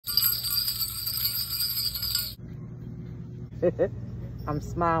I'm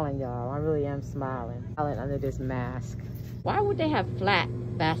smiling, y'all. I really am smiling. Smiling under this mask. Why would they have flat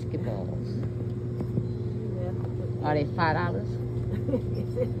basketballs? Are they $5?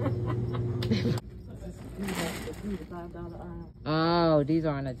 Oh, these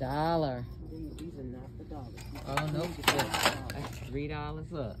aren't $1. These are not the dollar. Oh, no. That's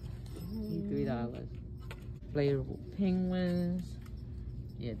 $3. Look. $3. Inflatable penguins.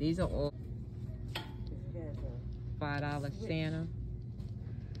 Yeah, these are all $5 Santa.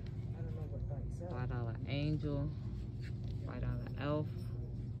 $5 angel. $5 elf.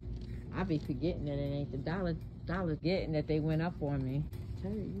 I be forgetting that it ain't the dollar getting that they went up on me.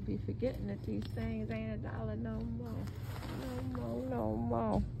 Tell you be forgetting that these things ain't $1 no more. No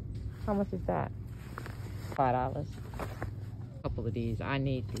more. How much is that? $5. A couple of these. I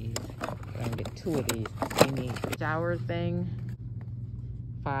need these. I'm gonna get 2 of these. I need the shower thing.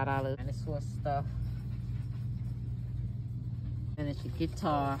 $5. Dinosaur stuff. And it's your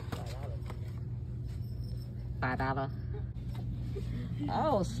guitar. $5.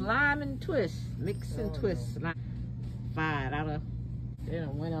 Oh, slime and twist. Mix and twist. $5. They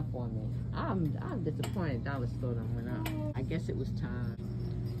done went up on me. I'm disappointed dollar store done went up. I guess it was time.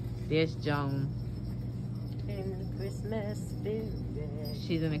 There's Joan. In the Christmas spirit.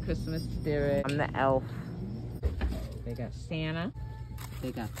 She's in the Christmas spirit. I'm the elf. They got Santa.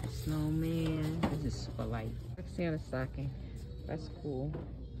 They got the snowman. This is super light. Santa stocking. That's cool.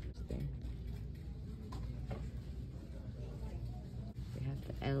 They have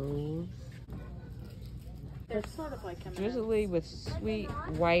the elves. They're sort of like drizzly with sweet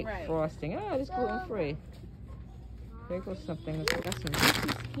white frosting. Oh, it's gluten free. There goes something. We got some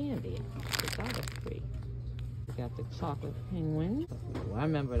Reese's candy. It's all free. We got the chocolate penguins. Oh, I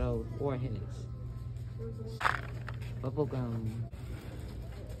remember those warheads. Bubble gum.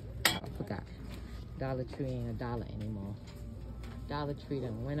 Oh, I forgot. Dollar Tree ain't $1 anymore. Dollar Tree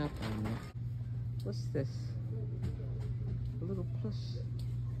done went up on me. What's this? A little plush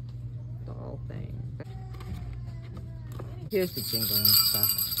doll thing. Here's the jingle and stuff.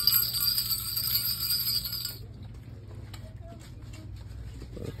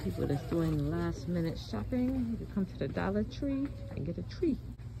 For the people that's doing last minute shopping, you can come to the Dollar Tree and get a tree.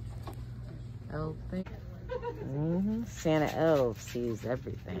 Elf thing. Santa elf sees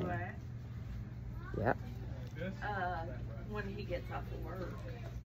everything. Yep. when he gets off of work.